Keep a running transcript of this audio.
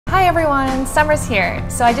Hi everyone, summer's here.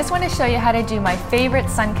 So I just want to show you how to do my favorite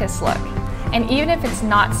sun-kissed look. And even if it's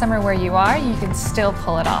not summer where you are, you can still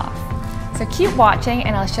pull it off. So keep watching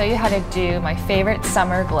and I'll show you how to do my favorite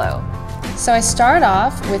summer glow. So I start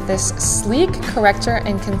off with this sleek corrector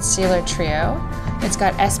and concealer trio. It's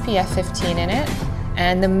got SPF 15 in it,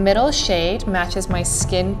 and the middle shade matches my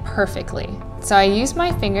skin perfectly. So I use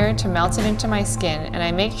my finger to melt it into my skin, and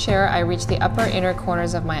I make sure I reach the upper inner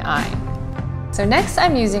corners of my eye. So next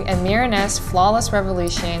I'm using a MIRENESSE Flawless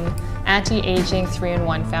Revolution Anti-Aging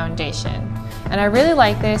 3-in-1 Foundation. And I really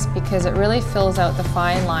like this because it really fills out the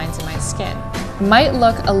fine lines in my skin. It might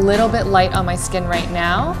look a little bit light on my skin right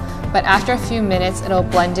now, but after a few minutes it'll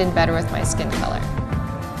blend in better with my skin color.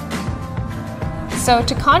 So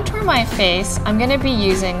to contour my face, I'm going to be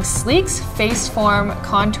using Sleek's Face Form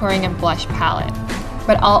Contouring and Blush Palette,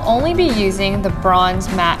 but I'll only be using the Bronze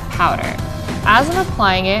Matte Powder. As I'm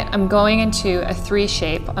applying it, I'm going into a 3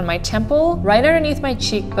 shape on my temple, right underneath my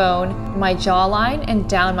cheekbone, my jawline, and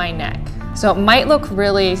down my neck. So it might look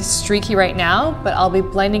really streaky right now, but I'll be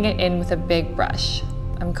blending it in with a big brush.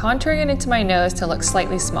 I'm contouring it into my nose to look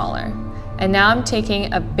slightly smaller. And now I'm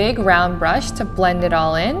taking a big round brush to blend it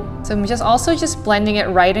all in. So I'm also just blending it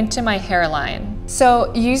right into my hairline.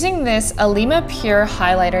 So using this ALIMA Pure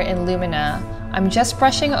Highlighter in Lumina, I'm just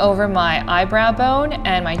brushing over my eyebrow bone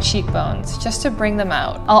and my cheekbones just to bring them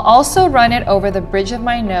out. I'll also run it over the bridge of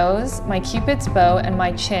my nose, my cupid's bow, and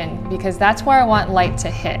my chin because that's where I want light to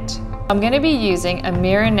hit. I'm going to be using a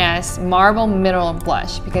MIRENESSE Marble Mineral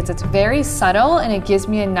Blush because it's very subtle and it gives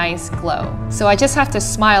me a nice glow. So I just have to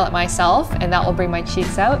smile at myself and that will bring my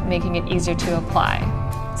cheeks out, making it easier to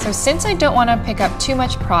apply. So since I don't want to pick up too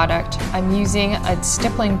much product, I'm using a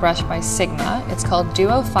stippling brush by Sigma. It's called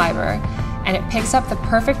Duo Fiber, and it picks up the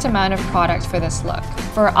perfect amount of product for this look.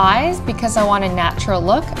 For eyes, because I want a natural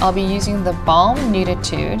look, I'll be using the THEBALM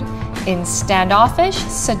nude'tude in Standoffish,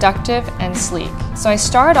 Seductive, and Sleek. So I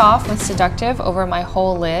start off with Seductive over my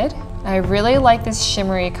whole lid. I really like this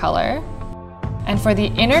shimmery color. And for the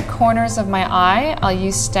inner corners of my eye, I'll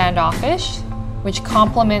use Standoffish, which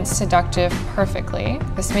complements Seductive perfectly.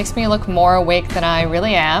 This makes me look more awake than I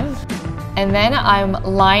really am. And then I'm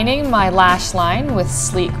lining my lash line with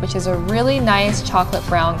Sleek, which is a really nice chocolate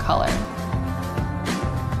brown color.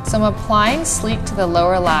 So I'm applying Sleek to the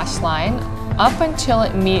lower lash line up until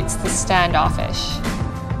it meets the Standoffish.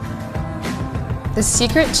 The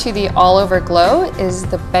secret to the all-over glow is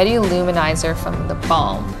the Betty Luminizer from the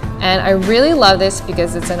Balm. And I really love this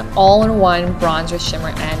because it's an all-in-one bronzer,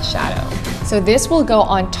 shimmer, and shadow. So this will go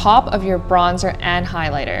on top of your bronzer and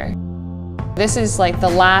highlighter. This is like the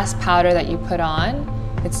last powder that you put on.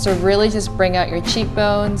 It's to really just bring out your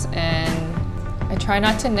cheekbones, and I try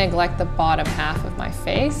not to neglect the bottom half of my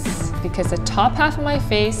face because the top half of my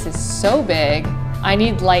face is so big, I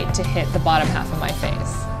need light to hit the bottom half of my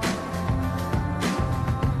face.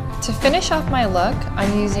 To finish off my look,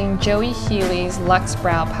 I'm using Joey Healy's Luxe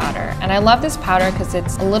Brow Powder. And I love this powder because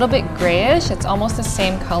it's a little bit grayish. It's almost the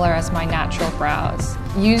same color as my natural brows.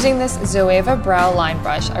 Using this Zoeva Brow Line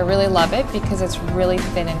Brush, I really love it because it's really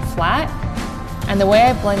thin and flat. And the way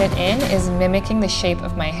I blend it in is mimicking the shape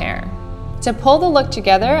of my hair. To pull the look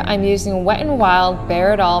together, I'm using Wet n Wild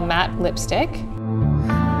Bare It All Matte Lipstick.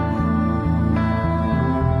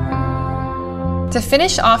 To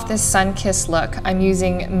finish off this sun-kissed look, I'm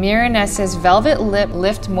using MIRENESSE's Velvet Lip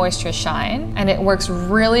Lift Moisture Shine, and it works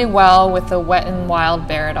really well with the Wet n Wild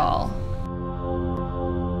Bare It All.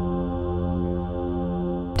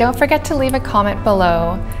 Don't forget to leave a comment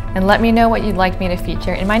below and let me know what you'd like me to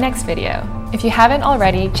feature in my next video. If you haven't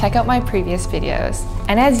already, check out my previous videos.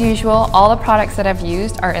 And as usual, all the products that I've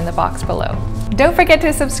used are in the box below. Don't forget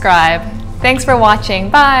to subscribe. Thanks for watching.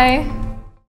 Bye!